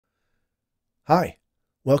Hi,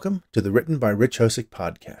 welcome to the Written by Rich Hosek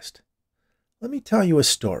podcast. Let me tell you a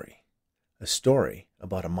story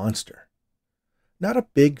about a monster. Not a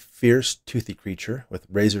big, fierce, toothy creature with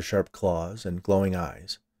razor-sharp claws and glowing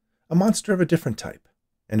eyes. A monster of a different type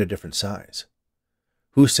and a different size.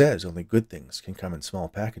 Who says only good things can come in small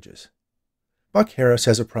packages? Buck Harris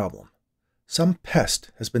has a problem. Some pest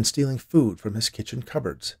has been stealing food from his kitchen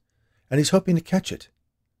cupboards, and he's hoping to catch it.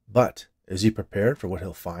 But is he prepared for what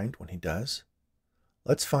he'll find when he does?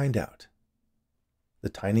 Let's find out. The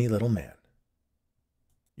Tiny Little Man.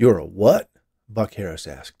 "You're a what?" Buck Harris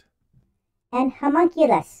asked. "An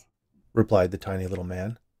homunculus," replied the tiny little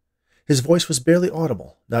man. His voice was barely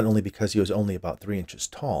audible, not only because he was only about 3 inches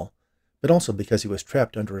tall, but also because he was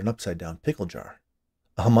trapped under an upside-down pickle jar.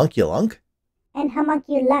 "A homunculunk?" "An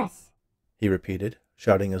homunculus. he repeated,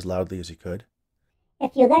 shouting as loudly as he could.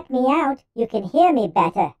 "If you let me out, you can hear me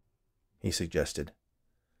better," he suggested.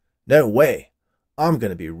 "No way! I'm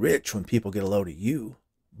going to be rich when people get a load of you,"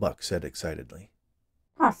 Buck said excitedly.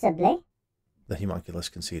 "Possibly. The homunculus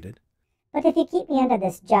conceded. But if you keep me under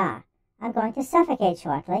this jar, I'm going to suffocate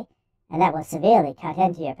shortly, and that will severely cut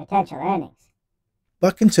into your potential earnings."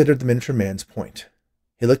 Buck considered the miniature man's point.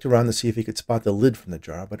 He looked around to see if he could spot the lid from the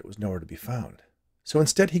jar, but it was nowhere to be found. So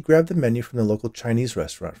instead he grabbed the menu from the local Chinese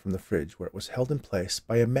restaurant from the fridge, where it was held in place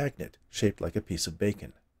by a magnet shaped like a piece of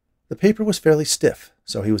bacon. The paper was fairly stiff,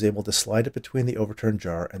 so he was able to slide it between the overturned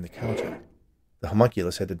jar and the counter. The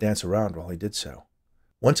homunculus had to dance around while he did so.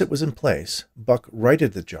 Once it was in place, Buck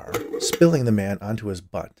righted the jar, spilling the man onto his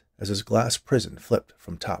butt as his glass prison flipped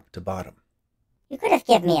from top to bottom. "You could have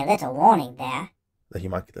given me a little warning there," the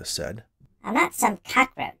homunculus said. "I'm not some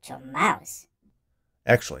cockroach or mouse."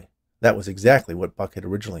 Actually, that was exactly what Buck had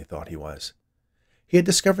originally thought he was. He had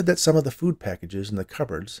discovered that some of the food packages in the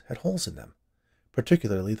cupboards had holes in them,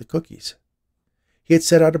 particularly the cookies. He had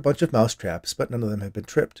set out a bunch of mouse traps, but none of them had been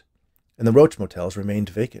tripped, and the roach motels remained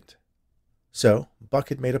vacant. So, Buck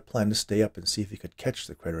had made a plan to stay up and see if he could catch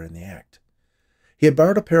the critter in the act. He had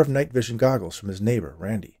borrowed a pair of night vision goggles from his neighbor,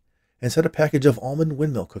 Randy, and set a package of almond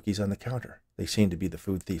windmill cookies on the counter. They seemed to be the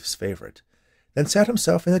food thief's favorite. Then sat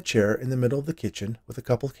himself in a chair in the middle of the kitchen with a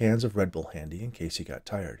couple cans of Red Bull handy in case he got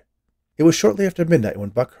tired. It was shortly after midnight when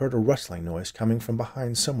Buck heard a rustling noise coming from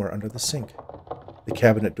behind somewhere under the sink. The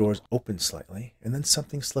cabinet doors opened slightly, and then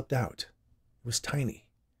something slipped out. It was tiny.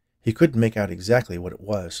 He couldn't make out exactly what it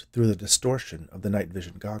was through the distortion of the night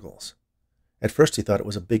vision goggles. At first he thought it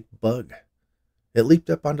was a big bug. It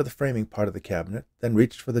leaped up onto the framing part of the cabinet, then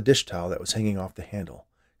reached for the dish towel that was hanging off the handle,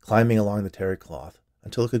 climbing along the terry cloth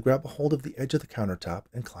until it could grab a hold of the edge of the countertop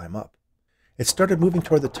and climb up. It started moving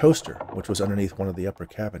toward the toaster, which was underneath one of the upper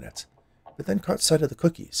cabinets, but then caught sight of the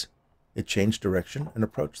cookies. It changed direction and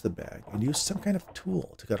approached the bag and used some kind of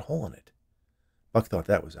tool to cut a hole in it. Buck thought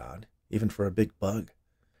that was odd, even for a big bug.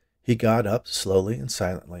 He got up slowly and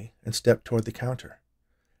silently and stepped toward the counter.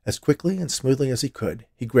 As quickly and smoothly as he could,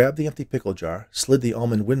 he grabbed the empty pickle jar, slid the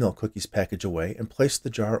almond windmill cookies package away, and placed the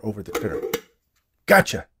jar over the critter.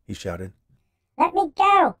 "Gotcha!" he shouted. "Let me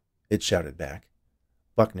go!" it shouted back.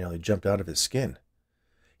 Buck nearly jumped out of his skin.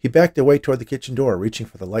 He backed away toward the kitchen door, reaching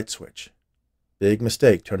for the light switch. Big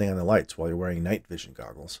mistake turning on the lights while you're wearing night vision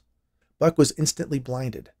goggles. Buck was instantly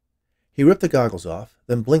blinded. He ripped the goggles off,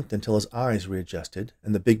 then blinked until his eyes readjusted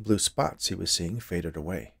and the big blue spots he was seeing faded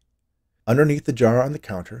away. Underneath the jar on the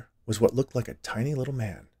counter was what looked like a tiny little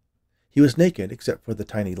man. He was naked except for the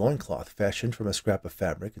tiny loincloth fashioned from a scrap of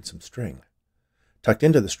fabric and some string. Tucked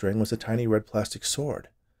into the string was a tiny red plastic sword,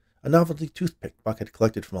 a novelty toothpick Buck had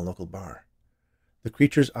collected from a local bar. The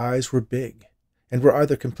creature's eyes were big, and were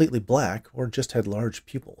either completely black or just had large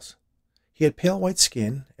pupils. He had pale white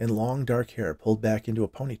skin and long dark hair pulled back into a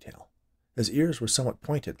ponytail. His ears were somewhat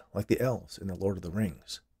pointed, like the elves in The Lord of the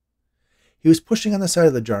Rings. He was pushing on the side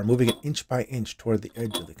of the jar, moving it inch by inch toward the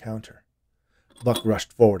edge of the counter. Buck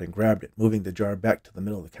rushed forward and grabbed it, moving the jar back to the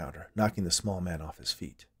middle of the counter, knocking the small man off his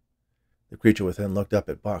feet. The creature within looked up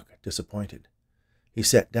at Buck, disappointed. He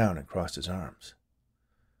sat down and crossed his arms.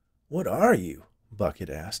 "What are you?" Buck had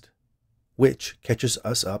asked. "Which catches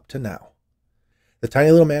us up to now." The tiny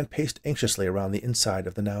little man paced anxiously around the inside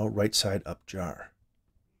of the now right-side-up jar.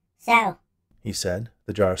 "So," he said,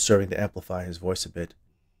 the jar serving to amplify his voice a bit.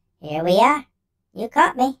 "here we are. You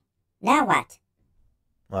caught me. Now what?"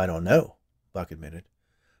 "I don't know," Buck admitted.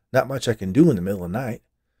 "Not much I can do in the middle of the night.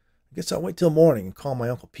 I guess I'll wait till morning and call my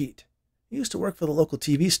Uncle Pete. He used to work for the local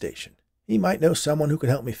TV station. He might know someone who can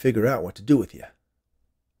help me figure out what to do with you."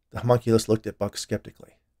 The homunculus looked at Buck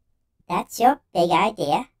skeptically. "That's your big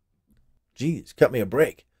idea?" "Geez, cut me a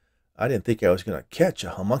break. I didn't think I was going to catch a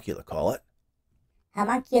homunculus, call it."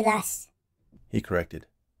 "Homunculus," he corrected.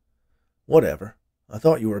 Whatever. I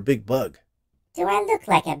thought you were a big bug. Do I look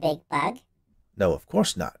like a big bug? No, of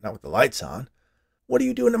course not. Not with the lights on. What are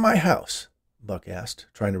you doing in my house? Buck asked,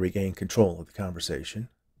 trying to regain control of the conversation.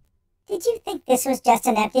 Did you think this was just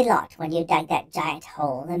an empty lot when you dug that giant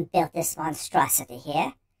hole and built this monstrosity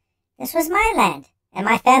here? This was my land, and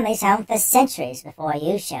my family's home for centuries before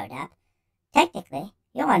you showed up. Technically,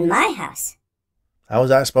 you're in my house. How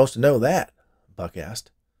was I supposed to know that? Buck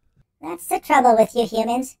asked. That's the trouble with you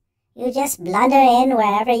humans. You just blunder in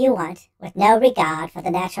wherever you want, with no regard for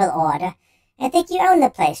the natural order, and think you own the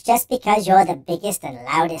place just because you're the biggest and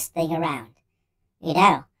loudest thing around. You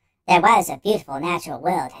know, there was a beautiful natural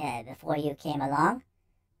world here before you came along.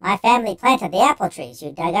 My family planted the apple trees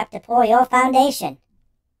you dug up to pour your foundation.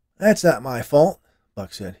 That's not my fault,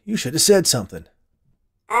 Buck said. You should have said something.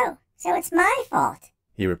 Oh, so it's my fault,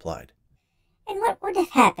 he replied. And what would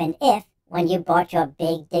have happened if, when you bought your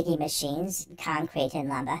big digging machines, concrete and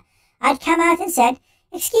lumber, I'd come out and said,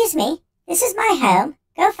 "Excuse me, this is my home.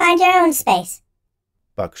 Go find your own space."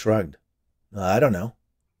 Buck shrugged. I don't know.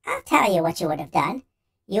 I'll tell you what you would have done.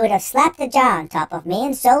 You would have slapped a jar on top of me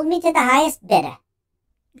and sold me to the highest bidder.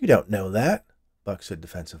 You don't know that, Buck said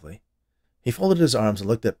defensively. He folded his arms and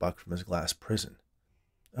looked at Buck from his glass prison.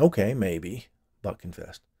 Okay, maybe, Buck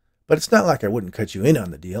confessed. But it's not like I wouldn't cut you in on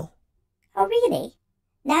the deal. Oh, really?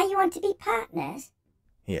 Now you want to be partners?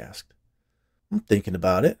 He asked. I'm thinking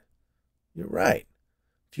about it. You're right.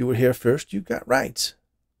 If you were here first, you got rights.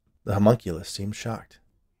 The homunculus seemed shocked.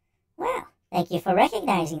 Well, thank you for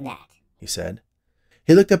recognizing that, he said.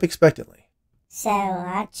 He looked up expectantly. So,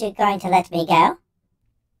 aren't you going to let me go?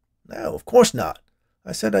 No, of course not.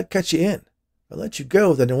 I said I'd cut you in. If I let you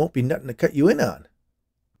go, then there won't be nothing to cut you in on.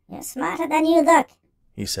 You're smarter than you look,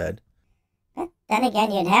 he said. But then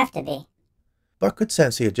again, you'd have to be. Buck could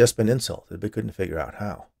sense he had just been insulted, but couldn't figure out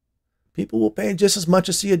how. People will pay just as much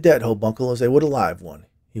to see a dead homuncle as they would a live one,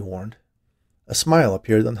 he warned. A smile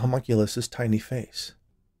appeared on the homunculus's tiny face.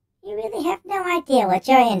 You really have no idea what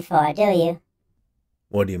you're in for, do you?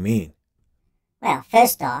 What do you mean? Well,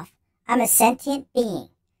 first off, I'm a sentient being.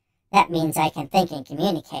 That means I can think and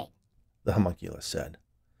communicate, the homunculus said.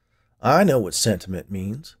 I know what sentiment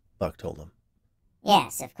means, Buck told him.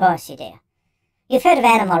 Yes, of course you do. You've heard of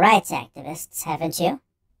animal rights activists, haven't you?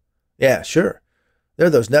 Yeah, sure. They're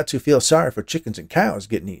those nuts who feel sorry for chickens and cows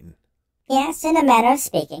getting eaten. Yes, in a manner of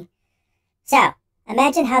speaking. So,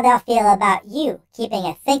 imagine how they'll feel about you keeping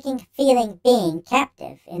a thinking, feeling being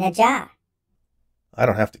captive in a jar. I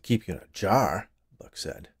don't have to keep you in a jar, Buck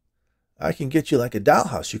said. I can get you like a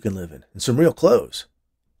dollhouse you can live in, and some real clothes.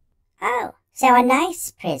 Oh, so a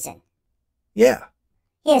nice prison. Yeah.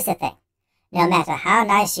 Here's the thing. No matter how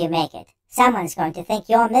nice you make it, someone's going to think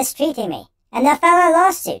you're mistreating me, and they'll file a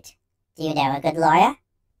lawsuit. Do you know a good lawyer?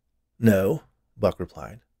 No, Buck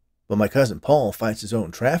replied. But my cousin Paul fights his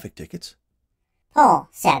own traffic tickets. Paul,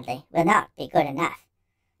 sadly, will not be good enough.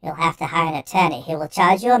 You'll have to hire an attorney who will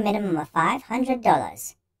charge you a minimum of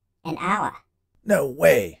 $500 an hour. No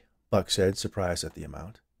way, Buck said, surprised at the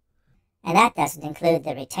amount. And that doesn't include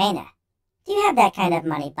the retainer. Do you have that kind of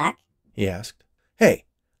money, Buck? He asked. Hey,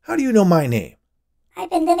 how do you know my name? I've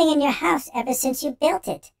been living in your house ever since you built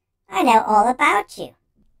it. I know all about you.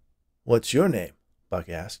 What's your name? Buck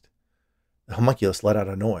asked. The homunculus let out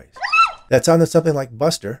a noise. That sounded something like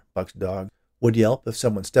Buster, Buck's dog, would yelp if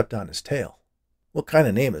someone stepped on his tail. What kind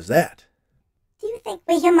of name is that? Do you think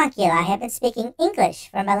we homunculi have been speaking English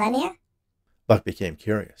for millennia? Buck became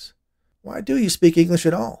curious. Why do you speak English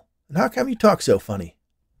at all? And how come you talk so funny?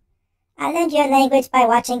 I learned your language by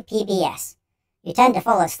watching PBS. You tend to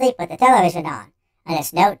fall asleep with the television on, and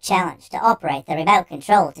it's no challenge to operate the remote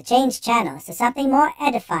control to change channels to something more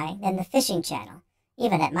edifying than the fishing channel,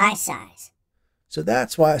 even at my size. So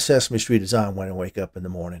that's why Sesame Street is on when I wake up in the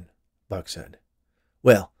morning, Buck said.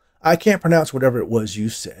 Well, I can't pronounce whatever it was you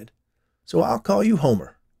said, so I'll call you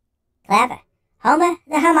Homer. Clever. Homer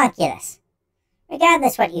the homunculus.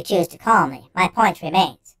 Regardless what you choose to call me, my point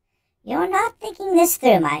remains. You're not thinking this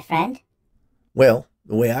through, my friend. Well,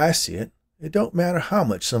 the way I see it, it don't matter how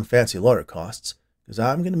much some fancy lawyer costs, because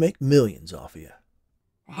I'm going to make millions off of you.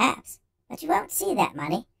 Perhaps, but you won't see that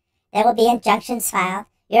money. There will be injunctions filed,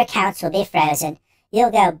 your accounts will be frozen,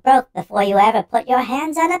 you'll go broke before you ever put your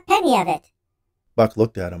hands on a penny of it. Buck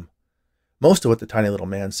looked at him. Most of what the tiny little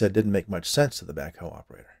man said didn't make much sense to the backhoe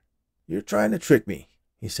operator. You're trying to trick me,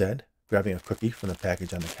 he said, grabbing a cookie from the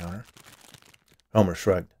package on the counter. Homer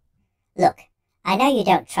shrugged. Look, I know you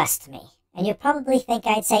don't trust me, and you probably think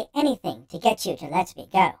I'd say anything to get you to let me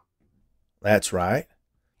go. That's right.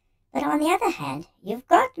 But on the other hand, you've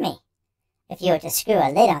got me. If you were to screw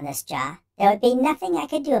a lid on this jar, there would be nothing I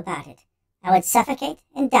could do about it. I would suffocate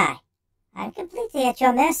and die. I'm completely at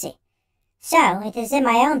your mercy. So, it is in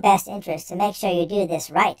my own best interest to make sure you do this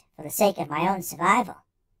right for the sake of my own survival.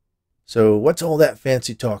 So what's all that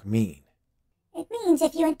fancy talk mean? It means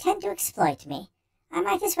if you intend to exploit me, I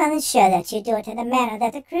might as well ensure that you do it in a manner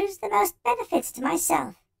that accrues the most benefits to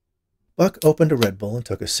myself. Buck opened a Red Bull and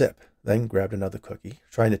took a sip, then grabbed another cookie,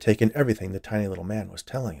 trying to take in everything the tiny little man was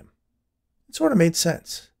telling him. It sort of made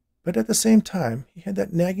sense, but at the same time, he had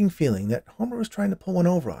that nagging feeling that Homer was trying to pull one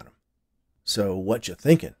over on him. So what you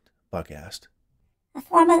thinking? Buck asked. A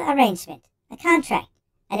formal arrangement, a contract,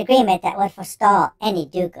 an agreement that would forestall any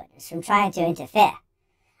do-gooders from trying to interfere.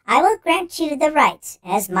 I will grant you the right,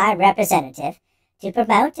 as my representative, to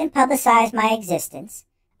promote and publicize my existence,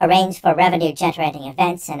 arrange for revenue-generating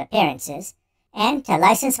events and appearances, and to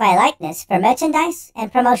license my likeness for merchandise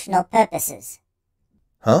and promotional purposes.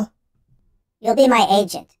 Huh? You'll be my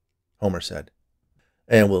agent, Homer said.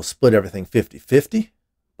 And we'll split everything 50-50?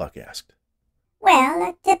 Buck asked. Well,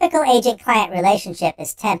 a typical agent-client relationship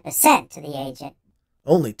is 10% to the agent.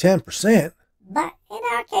 Only 10%? But in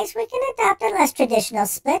our case, we can adopt a less traditional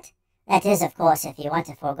split. That is, of course, if you want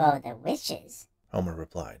to forego the wishes, Homer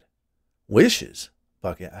replied. Wishes?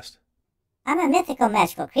 Buck asked. I'm a mythical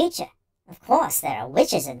magical creature. Of course, there are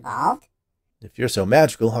witches involved. If you're so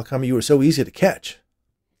magical, how come you were so easy to catch?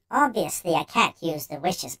 Obviously, I can't use the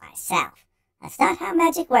wishes myself. That's not how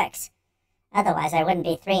magic works. Otherwise, I wouldn't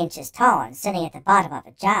be 3 inches tall and sitting at the bottom of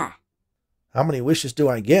a jar. How many wishes do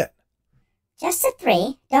I get? Just a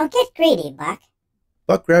 3. Don't get greedy, Buck.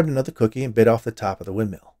 Buck grabbed another cookie and bit off the top of the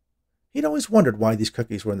windmill. He'd always wondered why these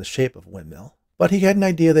cookies were in the shape of a windmill, but he had an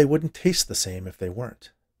idea they wouldn't taste the same if they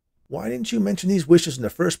weren't. Why didn't you mention these wishes in the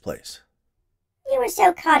first place? You were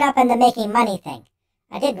so caught up in the making money thing.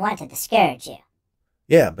 I didn't want to discourage you.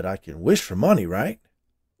 Yeah, but I can wish for money, right?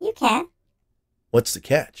 You can. What's the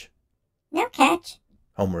catch? No catch.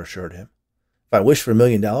 Homer assured him. If I wish for $1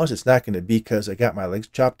 million, it's not going to be because I got my legs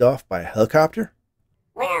chopped off by a helicopter?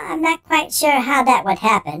 Well, I'm not quite sure how that would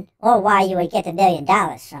happen, or why you would get $1 million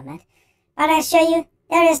from it. But I assure you,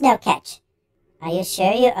 there is no catch. Are you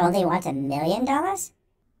sure you only want $1 million?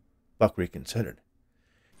 Buck reconsidered.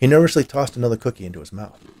 He nervously tossed another cookie into his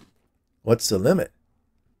mouth. What's the limit?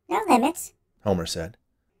 No limits. Homer said.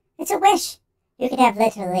 It's a wish. You can have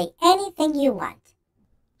literally anything you want.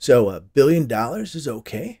 So $1 billion is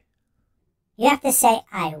okay? You have to say,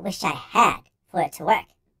 I wish I had, for it to work.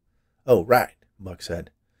 Oh, right, Buck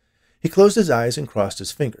said. He closed his eyes and crossed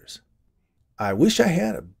his fingers. I wish I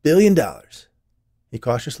had $1 billion. He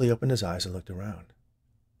cautiously opened his eyes and looked around.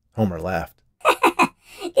 Homer laughed.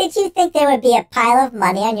 Did you think there would be a pile of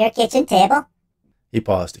money on your kitchen table? He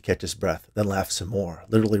paused to catch his breath, then laughed some more,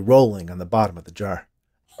 literally rolling on the bottom of the jar.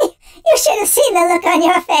 You should have seen the look on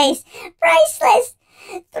your face. Priceless.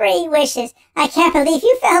 3 wishes. I can't believe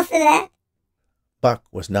you fell for that. Buck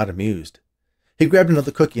was not amused. He grabbed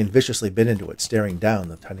another cookie and viciously bit into it, staring down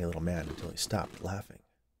the tiny little man until he stopped laughing.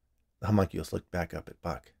 The homunculus looked back up at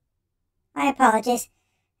Buck. My apologies.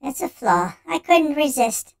 It's a flaw. I couldn't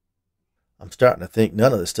resist. I'm starting to think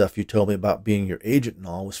none of the stuff you told me about being your agent and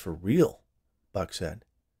all was for real, Buck said.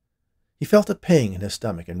 He felt a pang in his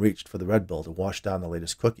stomach and reached for the Red Bull to wash down the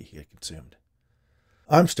latest cookie he had consumed.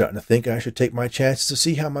 I'm starting to think I should take my chances to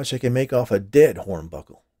see how much I can make off a dead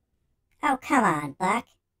hornbuckle. Oh, come on, Buck,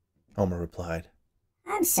 Homer replied.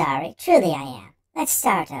 I'm sorry. Truly I am. Let's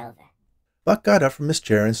start over. Buck got up from his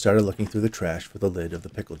chair and started looking through the trash for the lid of the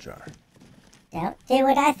pickle jar. Don't do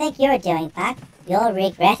what I think you're doing, Buck. You'll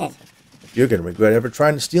regret it. You're going to regret ever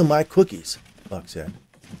trying to steal my cookies, Buck said.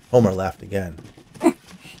 Homer laughed again.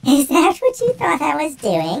 Is that what you thought I was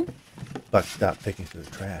doing? Buck stopped picking through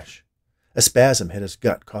the trash. A spasm hit his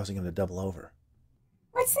gut, causing him to double over.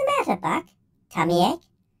 What's the matter, Buck? Tummy ache?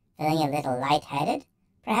 Feeling a little lightheaded?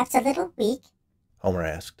 Perhaps a little weak? Homer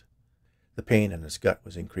asked. The pain in his gut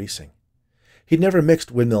was increasing. He'd never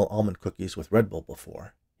mixed windmill almond cookies with Red Bull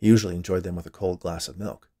before. He usually enjoyed them with a cold glass of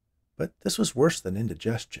milk. But this was worse than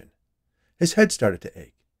indigestion. His head started to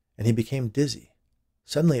ache, and he became dizzy.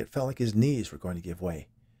 Suddenly it felt like his knees were going to give way.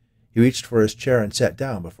 He reached for his chair and sat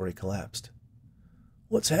down before he collapsed.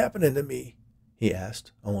 What's happening to me? He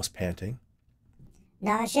asked, almost panting.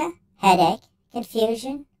 Nausea, headache,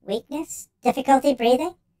 confusion, weakness, difficulty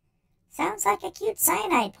breathing? Sounds like acute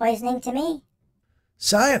cyanide poisoning to me.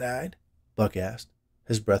 Cyanide? Buck asked,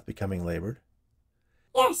 his breath becoming labored.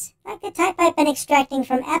 Yes, like the type I've been extracting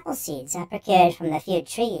from apple seeds I procured from the few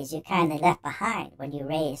trees you kindly left behind when you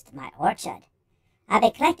raised my orchard. I've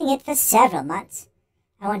been collecting it for several months.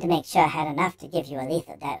 I wanted to make sure I had enough to give you a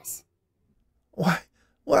lethal dose.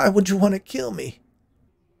 Why would you want to kill me?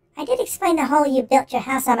 I did explain the whole you built your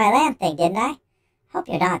house on my land thing, didn't I? Hope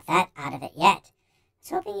you're not that out of it yet. I was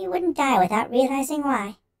hoping you wouldn't die without realizing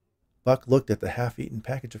why. Buck looked at the half-eaten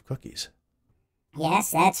package of cookies.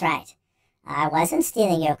 Yes, that's right. I wasn't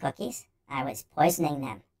stealing your cookies. I was poisoning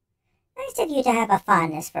them. Nice of you to have a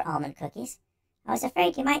fondness for almond cookies. I was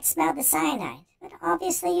afraid you might smell the cyanide, but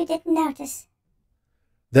obviously you didn't notice.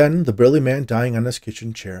 Then the burly man dying on his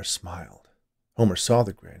kitchen chair smiled. Homer saw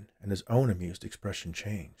the grin, and his own amused expression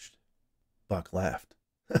changed. Buck laughed.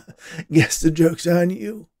 "Guess the joke's on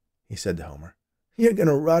you," he said to Homer. "You're going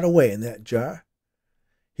to rot away in that jar."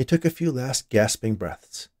 He took a few last gasping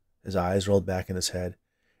breaths. His eyes rolled back in his head,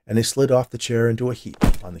 and he slid off the chair into a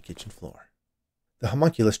heap on the kitchen floor. The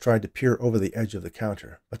homunculus tried to peer over the edge of the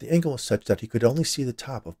counter, but the angle was such that he could only see the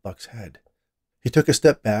top of Buck's head. He took a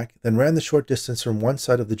step back, then ran the short distance from one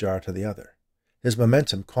side of the jar to the other. His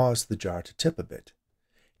momentum caused the jar to tip a bit.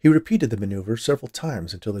 He repeated the maneuver several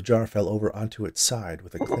times until the jar fell over onto its side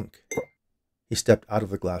with a clink. He stepped out of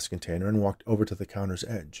the glass container and walked over to the counter's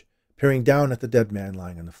edge, peering down at the dead man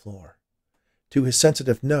lying on the floor. To his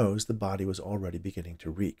sensitive nose, the body was already beginning to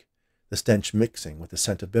reek, the stench mixing with the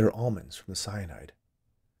scent of bitter almonds from the cyanide.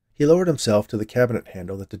 He lowered himself to the cabinet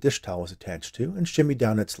handle that the dish towel was attached to and shimmied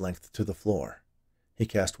down its length to the floor. He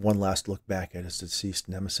cast one last look back at his deceased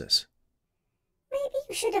nemesis. Maybe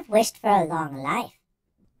you should have wished for a long life,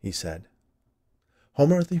 he said.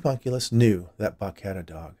 Homer the homunculus knew that Buck had a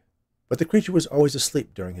dog, but the creature was always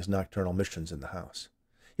asleep during his nocturnal missions in the house.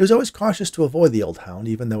 He was always cautious to avoid the old hound,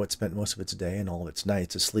 even though it spent most of its day and all of its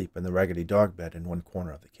nights asleep in the raggedy dog bed in one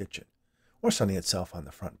corner of the kitchen, or sunning itself on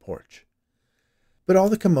the front porch. But all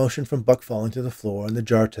the commotion from Buck falling to the floor and the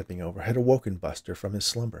jar tipping over had awoken Buster from his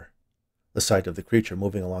slumber. The sight of the creature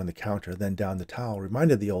moving along the counter, then down the towel,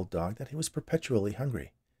 reminded the old dog that he was perpetually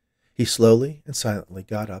hungry. He slowly and silently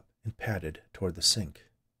got up and padded toward the sink.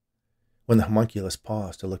 When the homunculus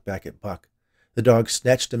paused to look back at Buck, the dog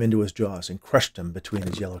snatched him into his jaws and crushed him between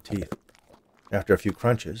his yellow teeth. After a few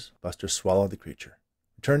crunches, Buster swallowed the creature,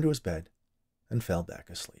 returned to his bed, and fell back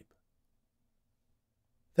asleep.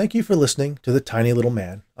 Thank you for listening to The Tiny Little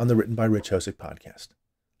Man on the Written by Rich Hosek podcast.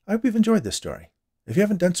 I hope you've enjoyed this story. If you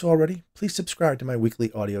haven't done so already, please subscribe to my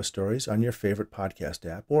weekly audio stories on your favorite podcast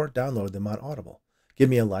app or download them on Audible. Give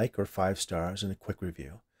me a like or 5 stars and a quick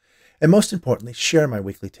review. And most importantly, share my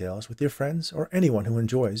weekly tales with your friends or anyone who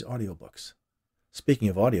enjoys audiobooks. Speaking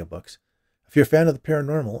of audiobooks, if you're a fan of the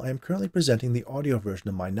paranormal, I am currently presenting the audio version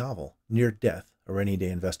of my novel, Near Death, a Rainy Day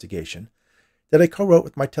Investigation, that I co-wrote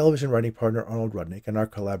with my television writing partner Arnold Rudnick and our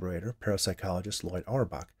collaborator, parapsychologist Lloyd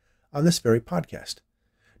Auerbach, on this very podcast.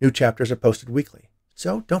 New chapters are posted weekly,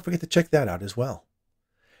 so don't forget to check that out as well.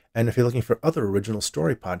 And if you're looking for other original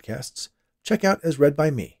story podcasts, check out As Read by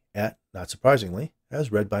Me at, not surprisingly,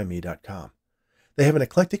 asreadbyme.com. They have an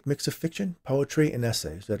eclectic mix of fiction, poetry, and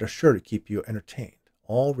essays that are sure to keep you entertained,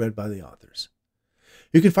 all read by the authors.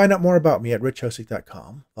 You can find out more about me at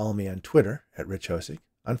richhosek.com, follow me on Twitter at richhosek,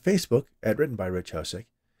 on Facebook at Written by Rich Hosek,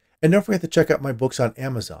 and don't forget to check out my books on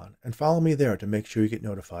Amazon and follow me there to make sure you get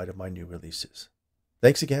notified of my new releases.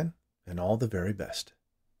 Thanks again, and all the very best.